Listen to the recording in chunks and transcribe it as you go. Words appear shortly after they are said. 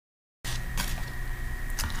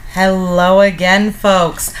Hello again,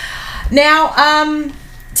 folks. Now,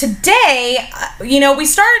 today, we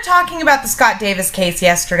started talking about the Scott Davis case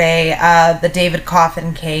yesterday, the David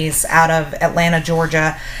Coffin case out of Atlanta,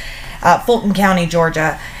 Georgia, Fulton County,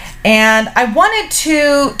 Georgia. And I wanted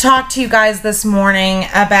to talk to you guys this morning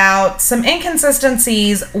about some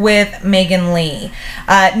inconsistencies with Megan Lee.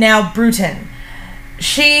 Now, Bruton.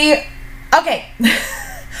 Okay,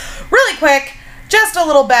 really quick, just a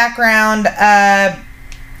little background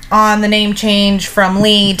on the name change from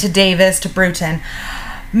Lee to Davis to Bruton.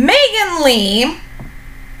 Megan Lee,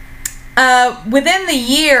 within the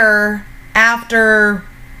year after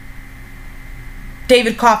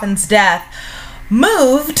David Coffin's death,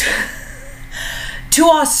 moved to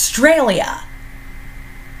Australia.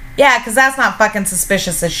 Yeah, because that's not fucking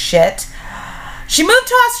suspicious as shit. She moved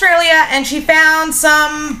to Australia and she found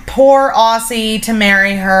some poor Aussie to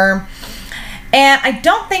marry her. And I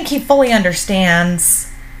don't think he fully understands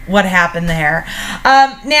what happened there.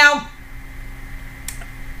 Now,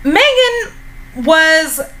 Megan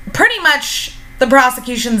was pretty much the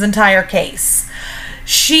prosecution's entire case.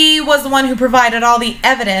 She was the one who provided all the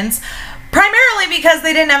evidence, primarily because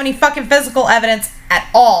they didn't have any fucking physical evidence at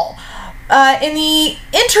all. In the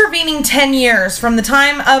intervening 10 years from the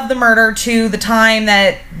time of the murder to the time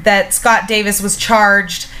that Scott Davis was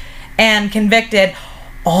charged and convicted,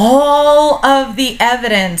 all of the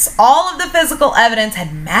evidence, all of the physical evidence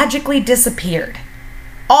had magically disappeared.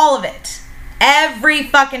 All of it. Every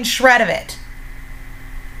fucking shred of it.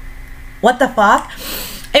 What the fuck?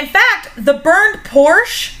 In fact, the burned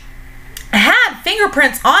Porsche had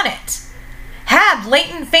fingerprints on it. Had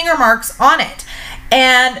latent finger marks on it.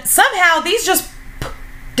 And somehow these just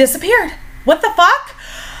disappeared. What the fuck?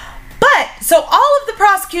 But, so all of the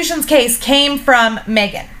prosecution's case came from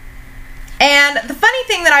Megan. And the funny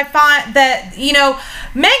thing that I find that,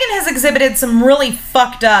 Megan has exhibited some really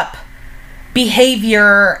fucked up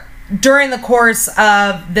behavior during the course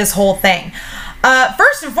of this whole thing.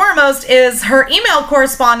 First and foremost is her email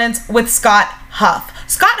correspondence with Scott Huff.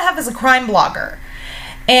 Scott Huff is a crime blogger.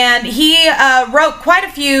 And he wrote quite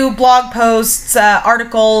a few blog posts,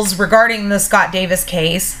 articles regarding the Scott Davis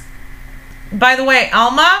case. By the way,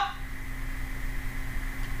 Alma,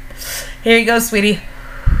 here you go, sweetie.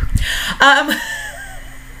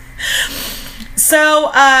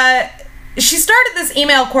 So she started this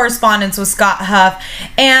email correspondence with Scott Huff,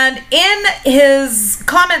 and in his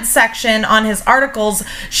comment section on his articles,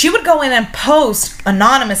 she would go in and post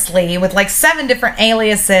anonymously with like 7 different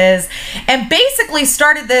aliases, and basically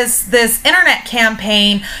started this internet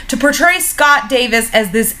campaign to portray Scott Davis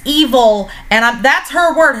as this evil, and that's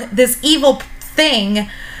her word, this evil thing,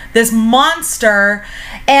 this monster.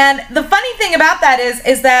 And the funny thing about that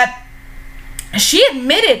is that she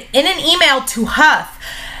admitted in an email to Huff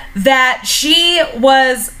that she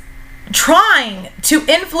was trying to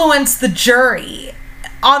influence the jury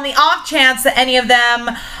on the off chance that any of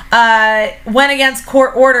them went against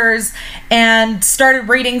court orders and started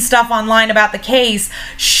reading stuff online about the case.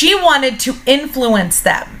 She wanted to influence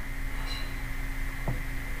them.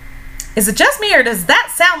 Is it just me, or does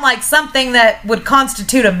that sound like something that would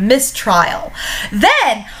constitute a mistrial?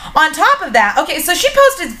 Then, on top of that, okay, so she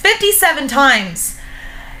posted 57 times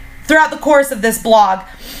throughout the course of this blog.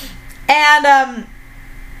 And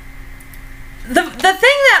the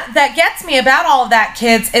thing that gets me about all of that,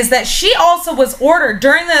 kids, is that she also was ordered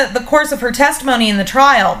during the course of her testimony in the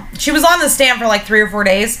trial. She was on the stand for like 3 or 4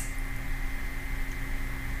 days.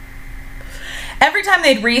 Every time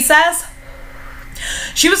they'd recess,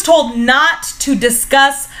 she was told not to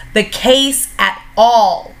discuss the case at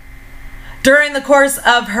all during the course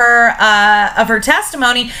of her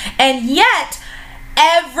testimony, and yet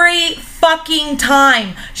every fucking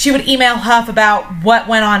time she would email Huff about what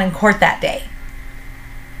went on in court that day.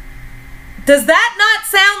 Does that not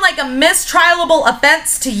sound like a mistrialable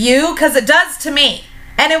offense to you? Because it does to me,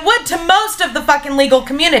 and it would to most of the fucking legal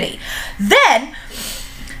community. Then,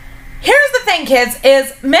 here's the thing, kids,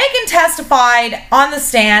 is Megan testified on the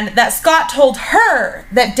stand that Scott told her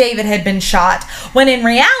that David had been shot, when in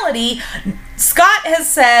reality, Scott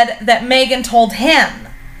has said that Megan told him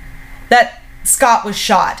that Scott was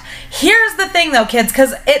shot. Here's the thing, though, kids,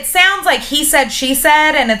 because it sounds like he said, she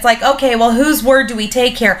said, and it's like, okay, well, whose word do we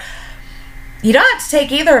take here? You don't have to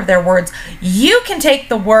take either of their words. You can take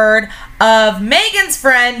the word of Megan's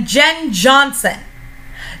friend, Jen Johnson.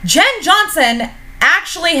 Jen Johnson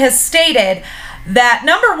actually has stated that,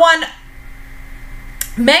 number one,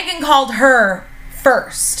 Megan called her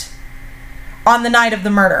first on the night of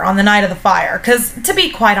the murder, on the night of the fire. Because, to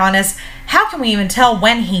be quite honest, how can we even tell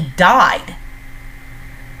when he died?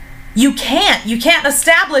 You can't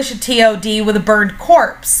establish a TOD with a burned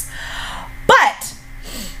corpse. But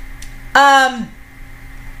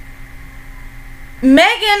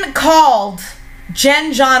Megan called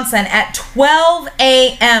Jen Johnson at 12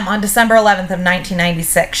 a.m. on December 11th of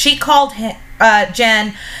 1996. She called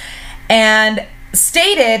Jen and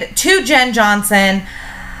stated to Jen Johnson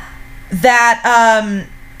that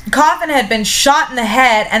Coffin had been shot in the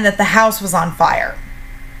head and that the house was on fire.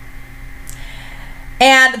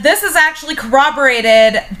 And this is actually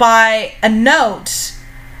corroborated by a note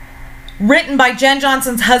written by Jen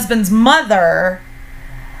Johnson's husband's mother,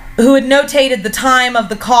 who had notated the time of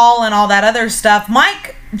the call and all that other stuff.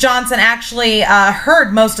 Mike Johnson actually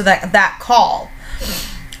heard most of that call.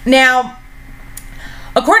 Now,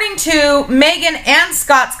 according to Megan and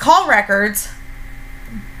Scott's call records,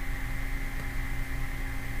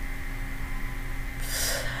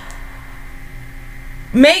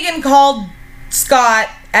 Megan called Scott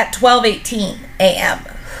at 12:18 a.m.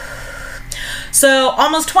 So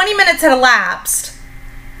almost 20 minutes had elapsed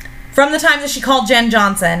from the time that she called Jen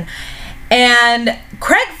Johnson. And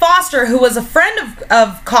Craig Foster, who was a friend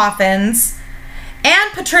of Coffin's,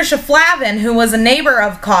 and Patricia Flavin, who was a neighbor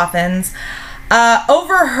of Coffin's,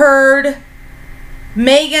 overheard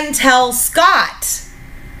Megan tell Scott,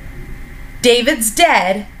 "David's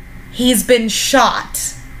dead. He's been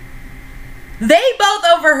shot." They both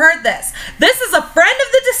overheard this. This is a friend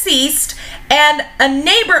of the deceased and a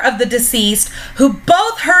neighbor of the deceased who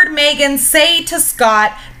both heard Megan say to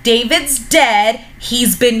Scott, "David's dead.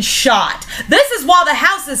 He's been shot." This is while the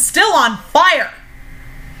house is still on fire.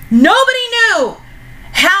 Nobody knew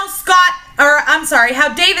how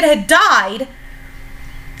David had died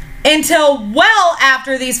until well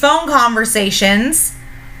after these phone conversations.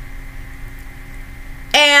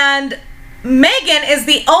 And Megan is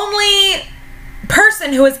the only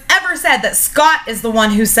person who has ever said that Scott is the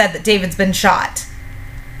one who said that David's been shot.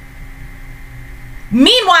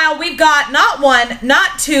 Meanwhile, we've got not one,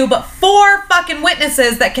 not two, but 4 fucking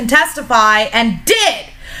witnesses that can testify and did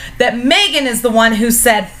that Megan is the one who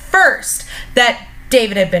said first that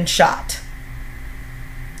David had been shot.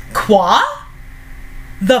 Qua?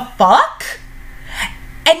 The fuck?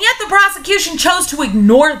 And yet the prosecution chose to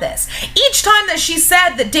ignore this. Each time that she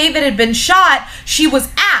said that David had been shot, she was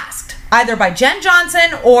asked, either by Jen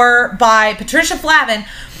Johnson or by Patricia Flavin,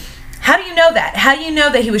 "How do you know that? How do you know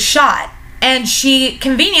that he was shot?" And she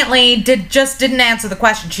conveniently just didn't answer the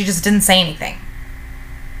question. She just didn't say anything.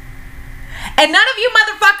 And none of you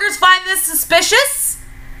motherfuckers find this suspicious?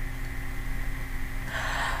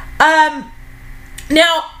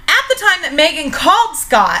 Now, at the time that Megan called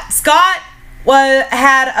Scott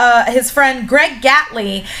had his friend Greg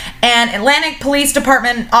Gatley and Atlantic Police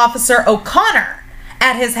Department Officer O'Connor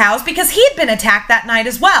at his house because he'd been attacked that night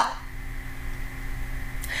as well.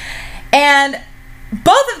 And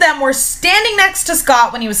both of them were standing next to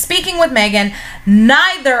Scott when he was speaking with Megan.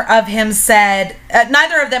 Neither of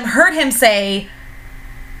them heard him say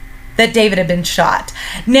that David had been shot.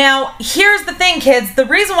 Now, here's the thing, kids. The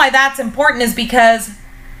reason why that's important is because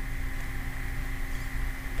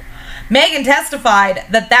Megan testified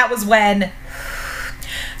that that was when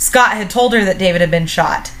Scott had told her that David had been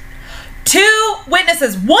shot. 2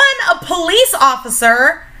 witnesses, one a police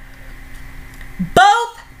officer,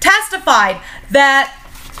 both testified that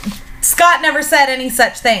Scott never said any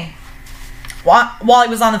such thing while he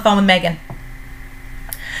was on the phone with Megan.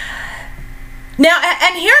 Now,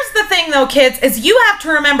 and here's the thing though, kids, is you have to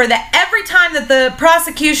remember that every time that the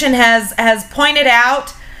prosecution has pointed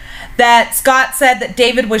out that Scott said that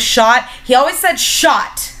David was shot, he always said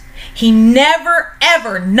shot. He never,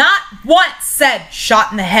 ever, not once said shot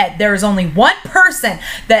in the head. There is only one person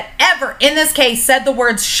that ever in this case said the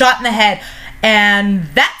words shot in the head, and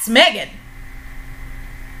that's Megan.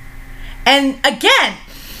 And again,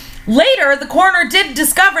 later the coroner did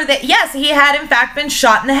discover that yes, he had in fact been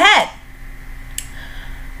shot in the head.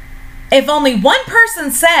 If only one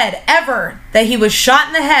person said ever that he was shot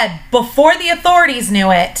in the head before the authorities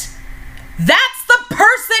knew it, that's the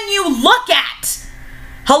person you look at.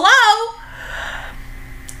 Hello?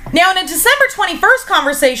 Now, in a December 21st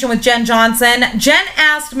conversation with Jen Johnson, Jen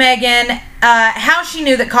asked Megan how she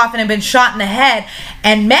knew that Coffin had been shot in the head,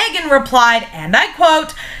 and Megan replied, and I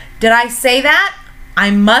quote, "Did I say that?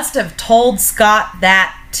 I must have told Scott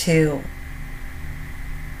that too."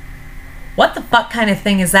 What the fuck kind of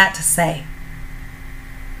thing is that to say?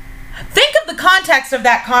 Think of the context of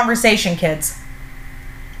that conversation, kids.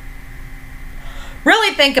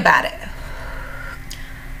 Really think about it.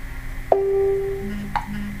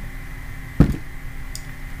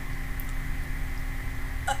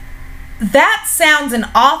 That sounds an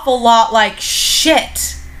awful lot like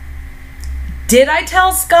shit Did I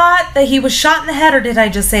tell Scott that he was shot in the head, or did I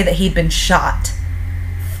just say that he'd been shot?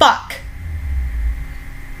 Fuck.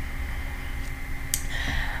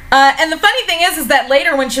 And the funny thing is that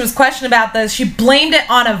later when she was questioned about this, she blamed it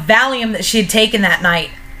on a Valium that she had taken that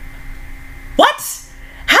night. What?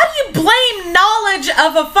 How do you blame knowledge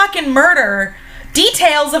of a fucking murder,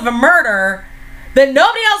 details of a murder, that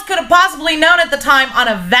nobody else could have possibly known at the time on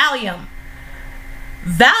a Valium?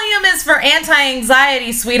 Valium is for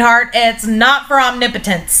anti-anxiety, sweetheart. It's not for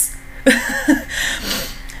omnipotence.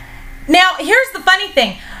 Now, here's the funny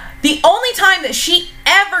thing. The only time that she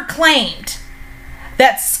ever claimed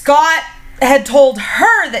that Scott had told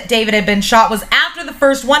her that David had been shot was after the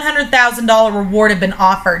first $100,000 reward had been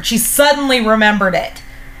offered. She suddenly remembered it.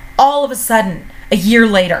 All of a sudden, a year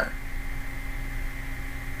later.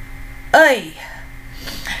 Ay.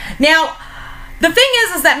 Now, the thing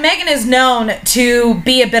is that Megan is known to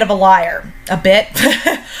be a bit of a liar. A bit.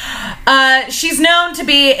 She's known to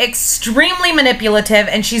be extremely manipulative,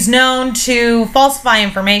 and she's known to falsify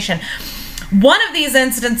information. One of these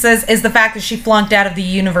instances is the fact that she flunked out of the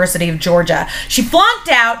University of Georgia. She flunked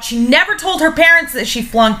out. She never told her parents that she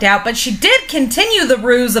flunked out, but she did continue the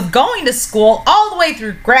ruse of going to school all the way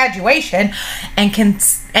through graduation and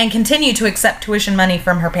continue to accept tuition money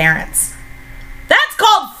from her parents. That's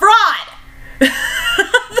called fraud. The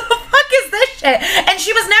fuck is this shit? And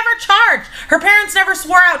she was never charged. Her parents never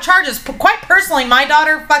swore out charges. Quite personally, my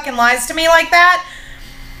daughter fucking lies to me like that.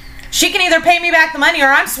 She can either pay me back the money or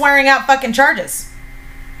I'm swearing out fucking charges.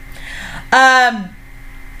 And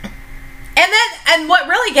what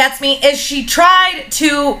really gets me is she tried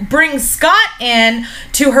to bring Scott in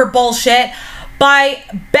to her bullshit by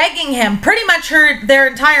begging him, pretty much their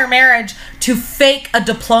entire marriage, to fake a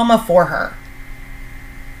diploma for her.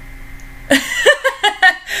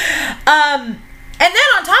 And then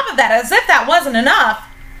on top of that, as if that wasn't enough,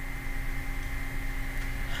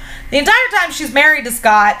 the entire time she's married to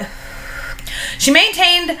Scott, she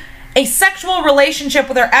maintained a sexual relationship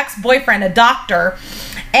with her ex-boyfriend, a doctor,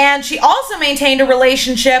 and she also maintained a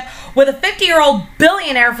relationship with a 50-year-old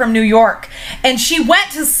billionaire from New York. And she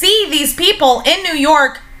went to see these people in New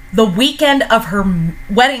York the weekend of her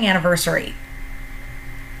wedding anniversary.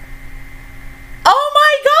 Oh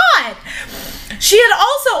my God! She had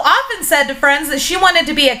also often said to friends that she wanted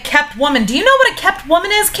to be a kept woman. Do you know what a kept woman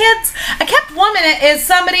is, kids? A kept woman is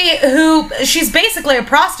somebody who, she's basically a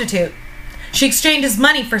prostitute. She exchanges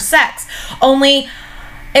money for sex. Only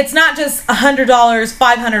it's not just $100,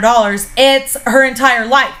 $500. It's her entire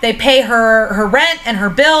life. They pay her rent and her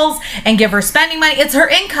bills and give her spending money. It's her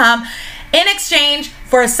income in exchange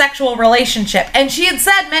for a sexual relationship. And she had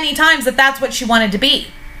said many times that that's what she wanted to be.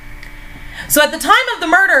 So at the time of the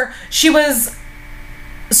murder, she was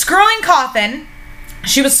screwing Coffin.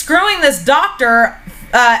 She was screwing this doctor,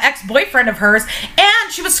 ex-boyfriend of hers,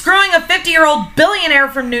 and she was screwing a 50-year-old billionaire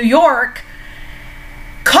from New York.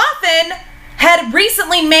 Coffin had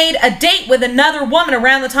recently made a date with another woman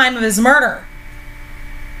around the time of his murder.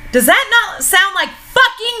 Does that not sound like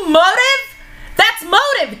fucking motive? That's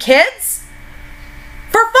motive, kids.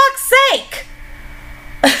 For fuck's sake.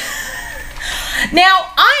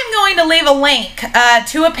 Now, I'm going to leave a link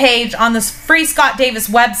to a page on this Free Scott Davis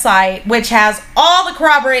website, which has all the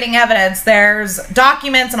corroborating evidence. There's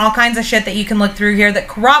documents and all kinds of shit that you can look through here that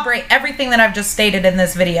corroborate everything that I've just stated in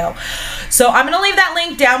this video. So I'm going to leave that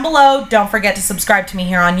link down below. Don't forget to subscribe to me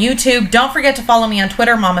here on YouTube. Don't forget to follow me on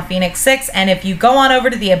Twitter, MamaPhoenix6. And if you go on over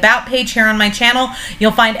to the About page here on my channel,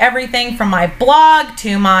 you'll find everything from my blog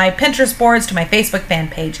to my Pinterest boards to my Facebook fan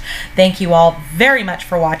page. Thank you all very much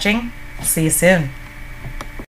for watching. See you soon.